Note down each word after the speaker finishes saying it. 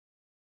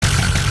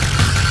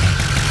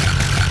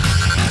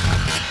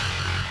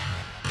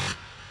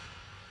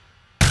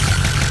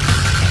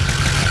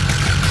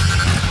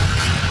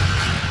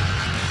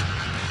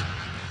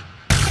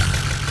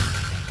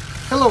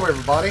Hello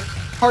everybody,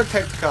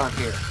 Hardtekticon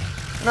here,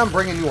 and I'm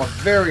bringing you a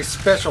very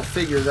special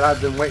figure that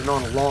I've been waiting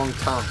on a long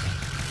time.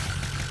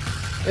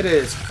 It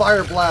is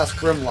Fireblast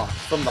Grimlock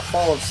from the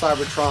Fall of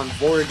Cybertron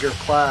Voyager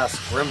class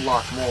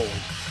Grimlock mold,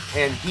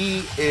 and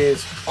he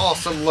is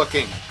awesome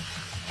looking.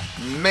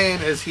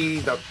 Man, is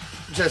he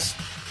just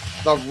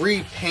the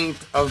repaint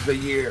of the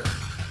year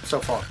so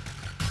far.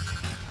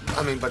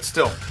 I mean, but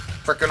still,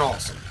 freaking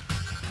awesome.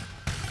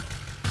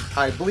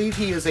 I believe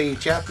he is a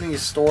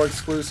Japanese store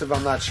exclusive.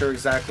 I'm not sure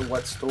exactly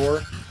what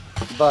store,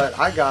 but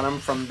I got him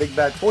from Big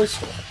Bad Toy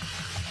Store.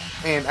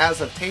 And as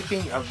of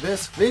taping of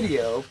this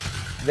video,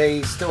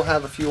 they still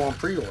have a few on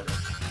pre-order.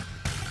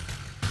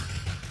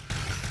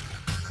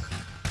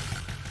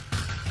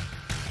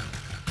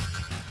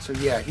 So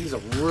yeah, he's a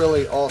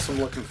really awesome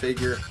looking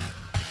figure.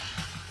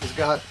 He's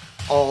got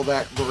all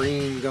that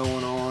green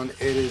going on.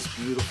 It is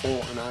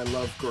beautiful, and I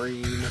love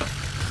green.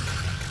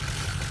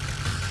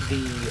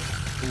 The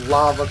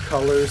lava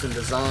colors and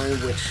design,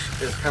 which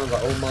is kind of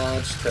an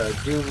homage to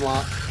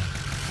Grimlock,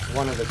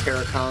 one of the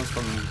Terracons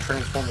from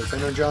Transformers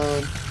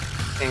Energon,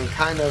 and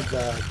kind of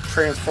the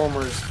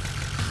Transformers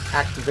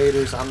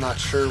activators. I'm not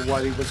sure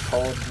what he was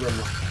called.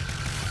 Grimlock,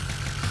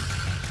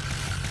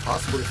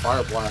 possibly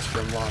Fireblast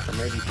Grimlock, or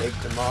maybe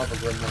Baked in Lava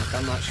Grimlock.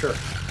 I'm not sure.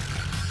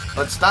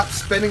 But stop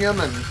spinning them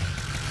and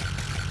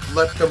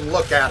let them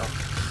look at him.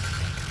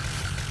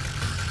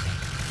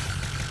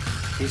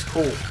 He's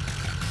cool.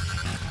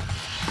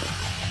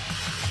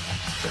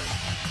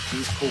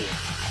 He's cool.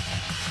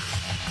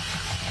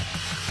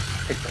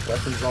 Take the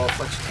weapons off,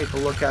 let you take a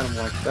look at him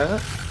like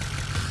that.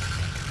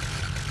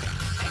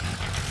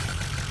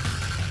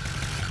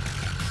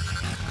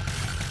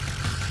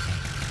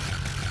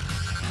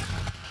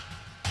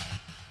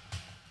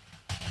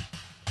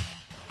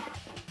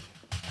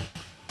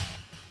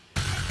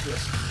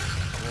 Just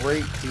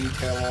great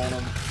detail on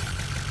him.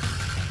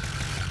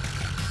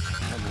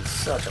 I mean,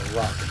 such a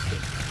rocket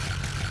figure.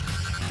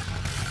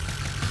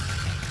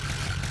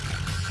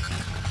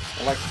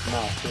 I like his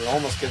mouth too. It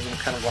almost gives him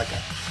kind of like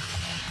a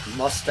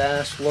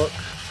mustache look,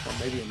 or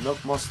maybe a milk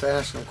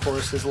mustache. And of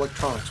course, his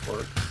electronics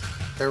work.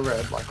 They're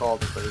red like all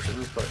the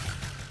versions, but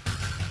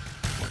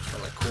looks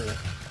really cool.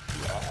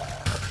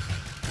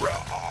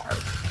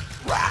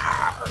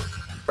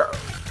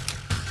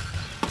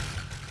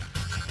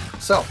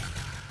 So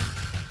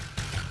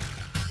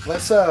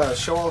let's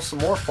show off some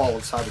more Fall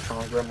of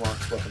Cybertron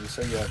Grimlocks with him,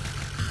 so you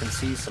can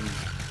see some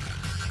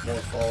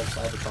more Fall of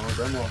Cybertron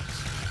Grimlocks.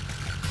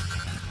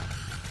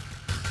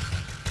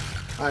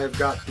 I have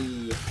got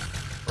the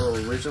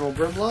original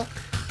Grimlock,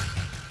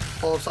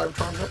 Fall of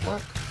Cybertron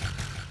Grimlock,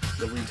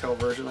 the retail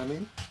version I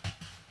mean,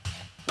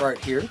 right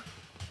here.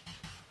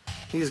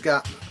 He's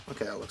got,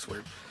 okay, that looks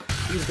weird.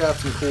 He's got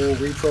some cool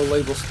retro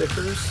label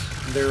stickers.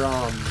 They're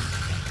a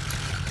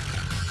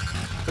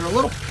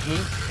little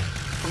pink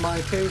for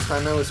my taste.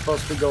 I know it's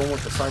supposed to be going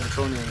with the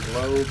Cybertronian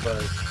glow,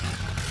 but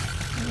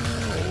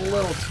a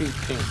little too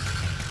pink.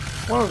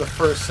 One of the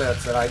first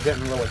sets that I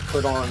didn't really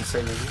put on and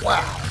say,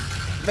 wow,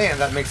 man,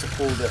 that makes a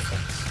cool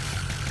difference.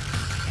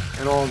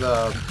 And all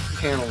the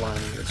panel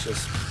lining, it's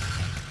just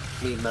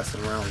me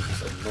messing around with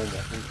just a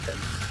normal ink pen.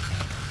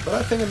 But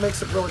I think it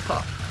makes it really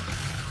pop.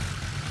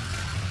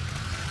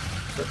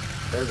 So,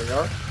 there they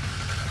are.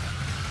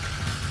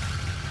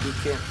 He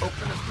can't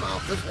open his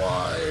mouth as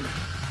wide.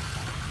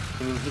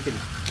 I mean, he can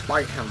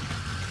bite him.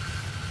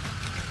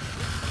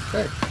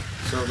 Okay,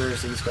 so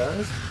there's these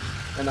guys.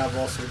 And I've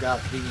also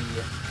got the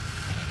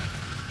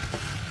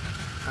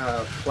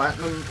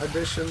Platinum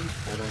Edition.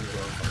 Hold on,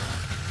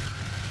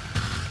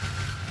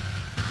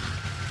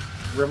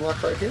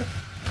 Grimlock right here.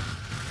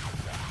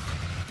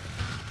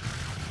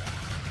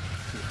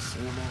 You see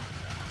them all?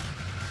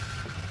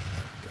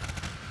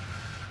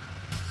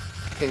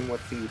 Came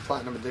with the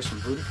Platinum Edition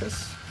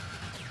Bruticus.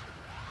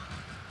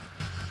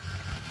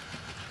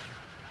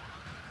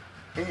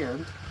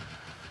 And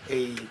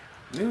a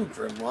new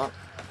Grimlock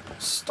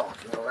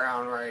stalking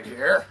around right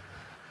here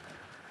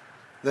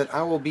that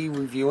I will be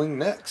reviewing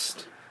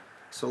next.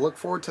 So look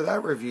forward to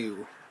that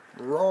review.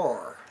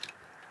 Roar.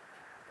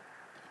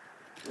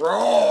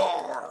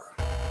 Roar!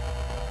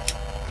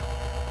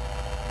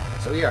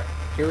 So yeah,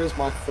 here is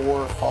my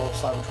 4 Fall of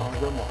Cybertron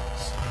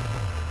Grimlocks.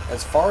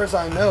 As far as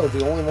I know,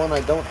 the only one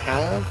I don't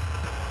have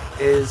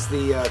is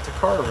the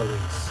Takara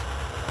release.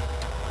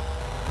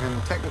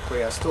 And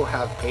technically I still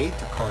have a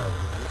Takara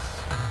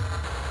release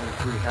and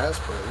 3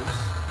 Hasbros,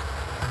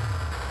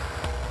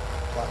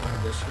 Platinum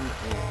Edition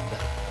and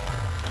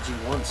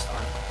G1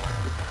 style.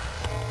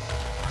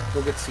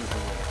 You'll get to see them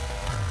later.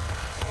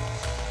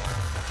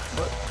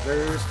 But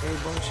there's a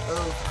bunch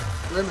of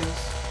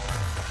Grimmies.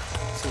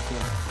 Let's see if we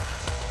can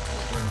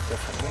do them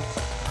differently.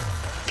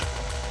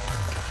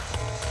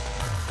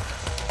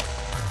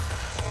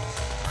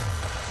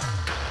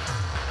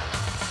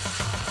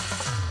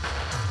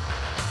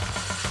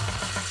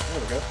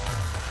 There we go.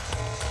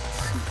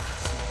 Let's see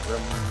some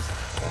Grimmies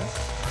like that.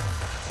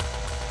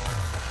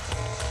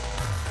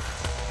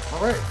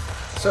 Alright,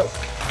 so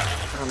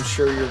I'm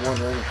sure you're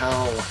wondering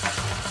how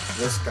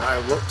this guy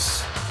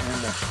looks in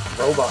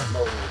robot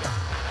mode.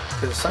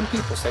 because some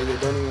people say they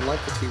don't even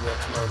like the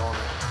T-Rex mode on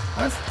it.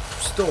 I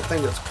still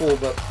think it's cool,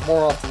 but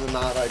more often than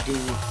not I do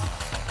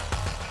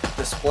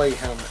display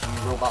him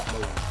in robot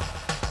mode.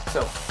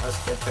 So let's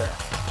get there.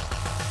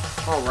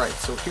 Alright,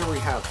 so here we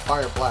have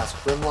Fireblast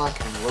Grimlock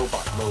in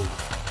robot mode.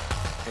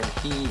 And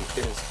he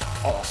is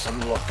awesome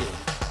looking.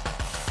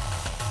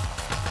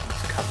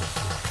 He's coming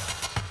through.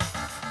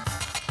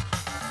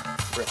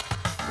 Really,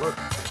 look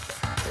at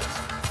this.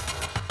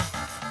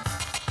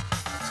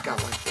 It's got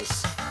like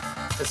this,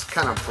 it's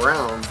kind of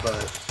brown,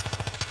 but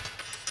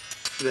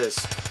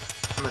this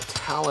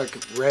metallic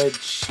red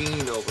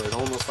sheen over it,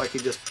 almost like he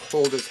just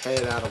pulled his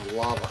head out of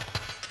lava.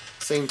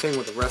 Same thing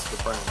with the rest of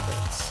the brown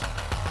bits.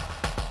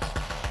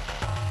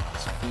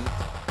 His feet.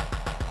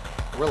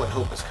 I really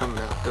hope it's coming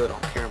out good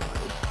on camera.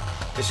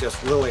 It's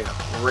just really a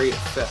great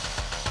effect.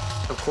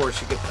 Of course,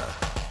 you get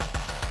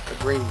the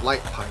green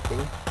light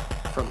piping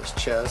from his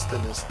chest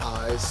and his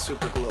eyes,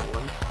 super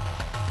glowing.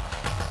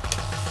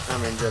 I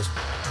mean, just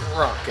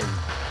rocking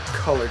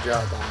color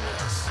job on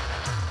this.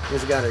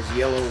 He's got his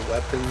yellow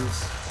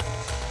weapons.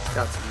 He's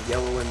got some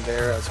yellow in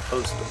there as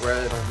opposed to the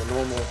red on the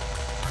normal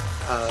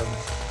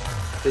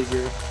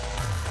figure.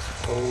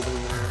 Some gold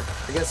in there.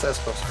 I guess that's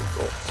supposed to be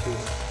gold too,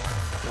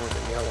 more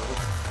than yellow.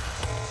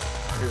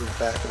 Here's the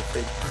back of the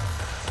figure.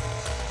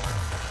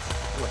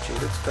 What you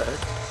would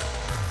expect.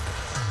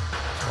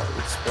 That's why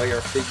we display our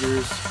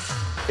figures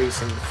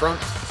facing the front,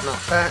 not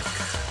back.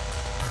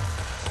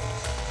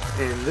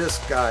 And this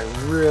guy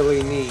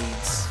really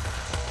needs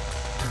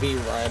to be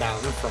right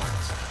out in front.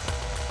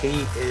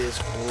 He is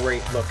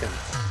great looking.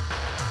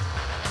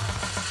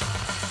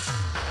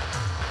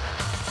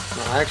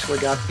 Now, I actually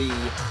got the,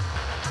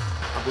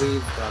 I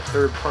believe,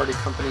 third-party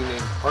company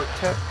named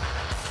Hardtekticon,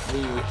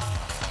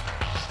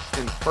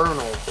 the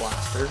Infernal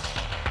Blaster.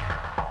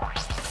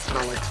 And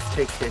I like to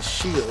take his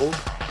shield,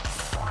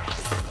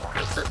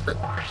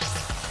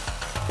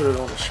 put it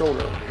on the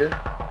shoulder over here,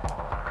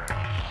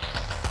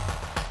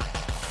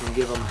 and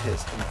give him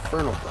his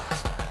Infernal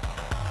Blaster.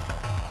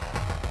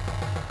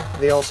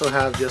 They also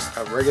have just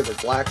a regular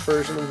black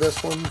version of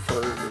this one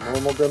for your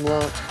normal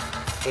Grimlock,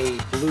 a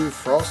blue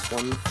frost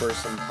one for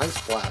some ice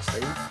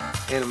blasting,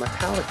 and a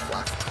metallic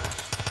black one.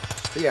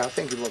 So yeah, I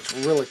think it looks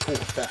really cool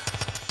with that.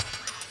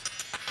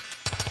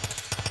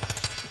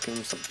 Give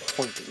him some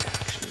pointing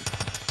action.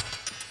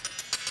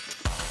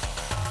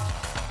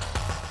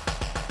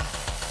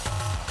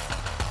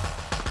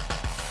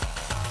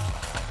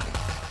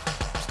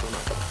 Still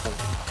not gonna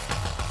point him.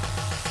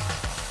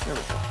 There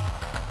we go.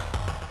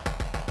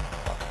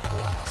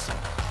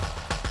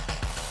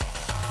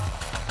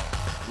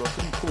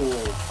 Looking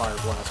cool,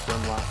 Fireblast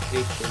Grimlock,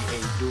 aka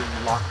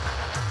Grimlock.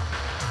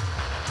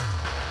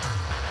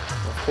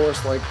 Of course,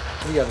 like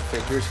the other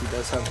figures, he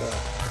does have the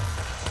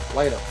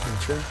light up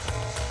feature.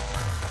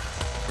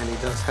 And he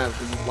does have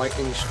the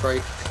lightning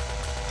strike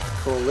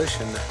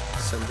coalition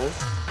symbol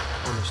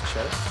on his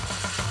chest.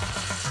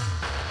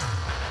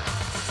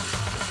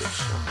 Good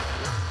shot.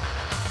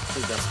 I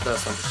think that's the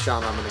best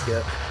shot I'm gonna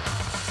get.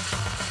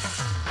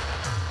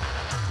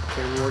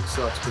 Camera work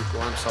sucks, people.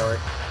 I'm sorry.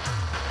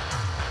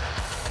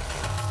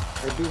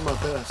 I do my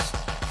best.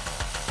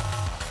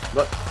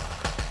 But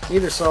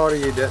either saw it or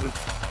you didn't.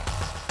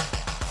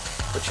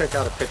 But check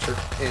out a picture,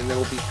 and there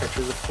will be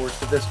pictures, of course,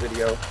 with this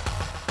video.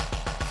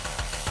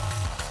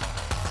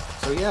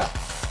 So yeah,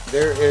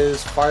 there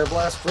is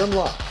Fireblast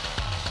Grimlock.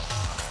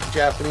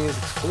 Japanese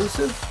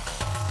exclusive.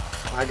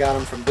 I got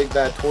him from Big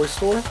Bad Toy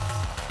Store.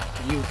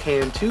 You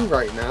can too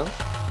right now.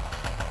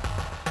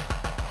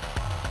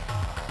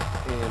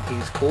 And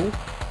he's cool.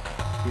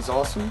 He's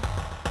awesome.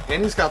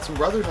 And he's got some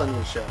brothers on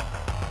the show.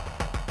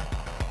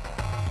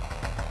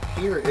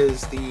 Here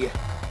is the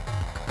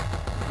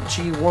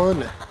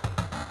G1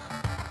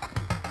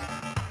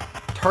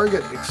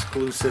 Target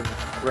exclusive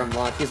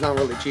Grimlock. He's not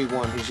really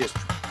G1, he's just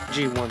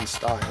G1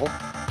 style.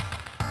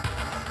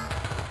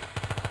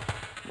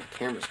 My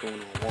camera's going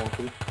all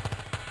wonky.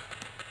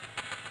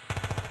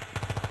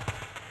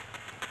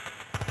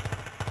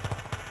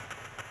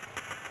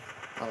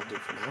 That'll do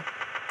for now.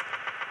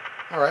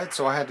 Alright,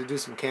 so I had to do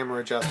some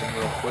camera adjusting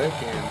real quick,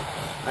 and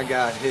I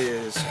got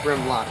his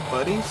Grimlock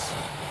buddies.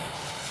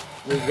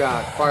 We've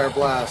got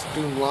Fireblast,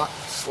 Doomlock,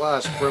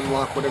 /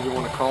 Grimlock, whatever you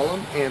want to call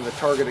them, and the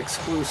Target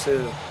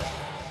exclusive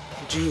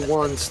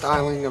G1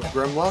 styling of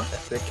Grimlock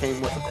that came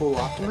with a cool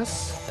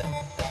Optimus.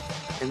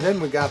 And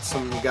then we got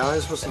some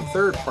guys with some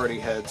third-party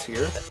heads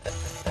here.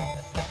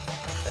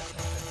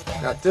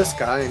 Got this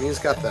guy, and he's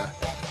got the,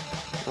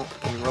 oh,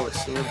 can you really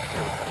see him? There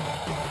we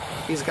go.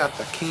 He's got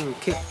the King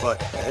Kick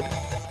Butt head.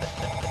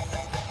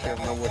 Can't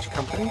remember which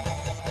company.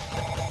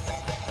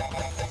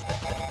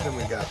 Then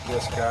we got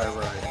this guy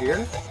right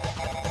here,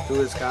 who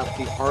has got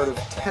the Art of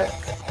Tech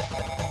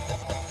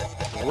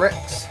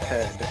Rex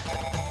head.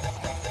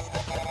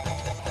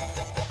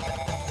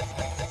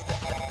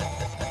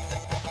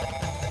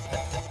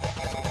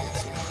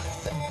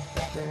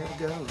 There we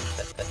go.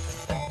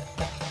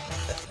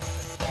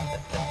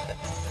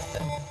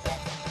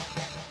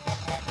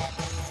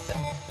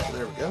 So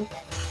there we go.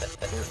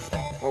 And,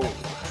 whoa.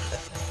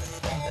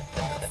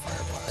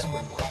 Fireblast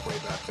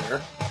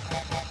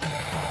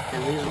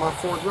And these are my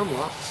 4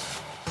 Grimlocks.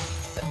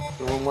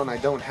 The only one I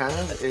don't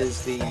have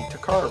is the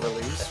Takara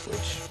release,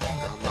 which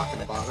I'm not going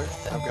to bother.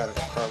 I've got a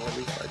Takara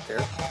release right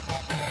there.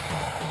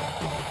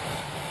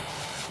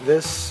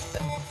 This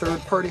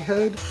third-party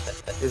head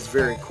is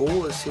very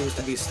cool. It seems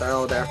to be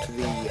styled after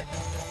the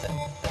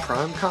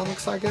Prime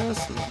comics, I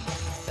guess. And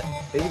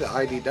maybe the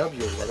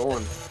IDW a little.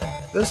 And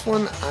this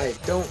one I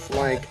don't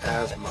like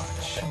as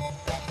much.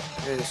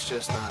 It's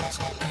just not as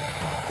cool.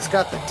 It's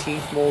got the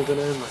teeth molded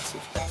in. Let's see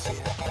if you can see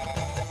it.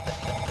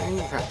 And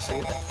you can kind of see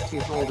it.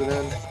 Teeth molded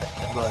in.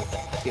 But,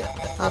 yeah,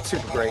 not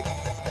super great.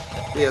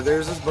 But yeah,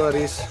 there's his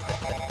buddies.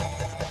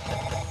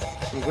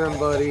 Some Grim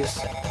buddies.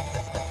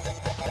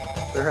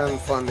 They're having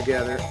fun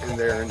together, and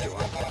they're enjoying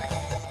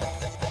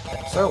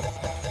life. So,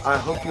 I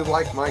hope you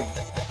like my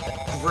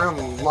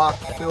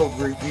Grimlock-filled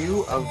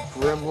review of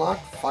Grimlock,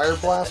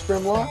 Fireblast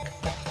Grimlock.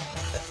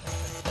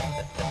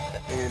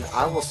 And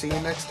I will see you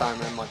next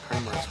time, and my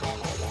camera's going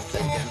to wonky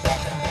again.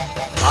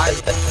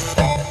 Bye!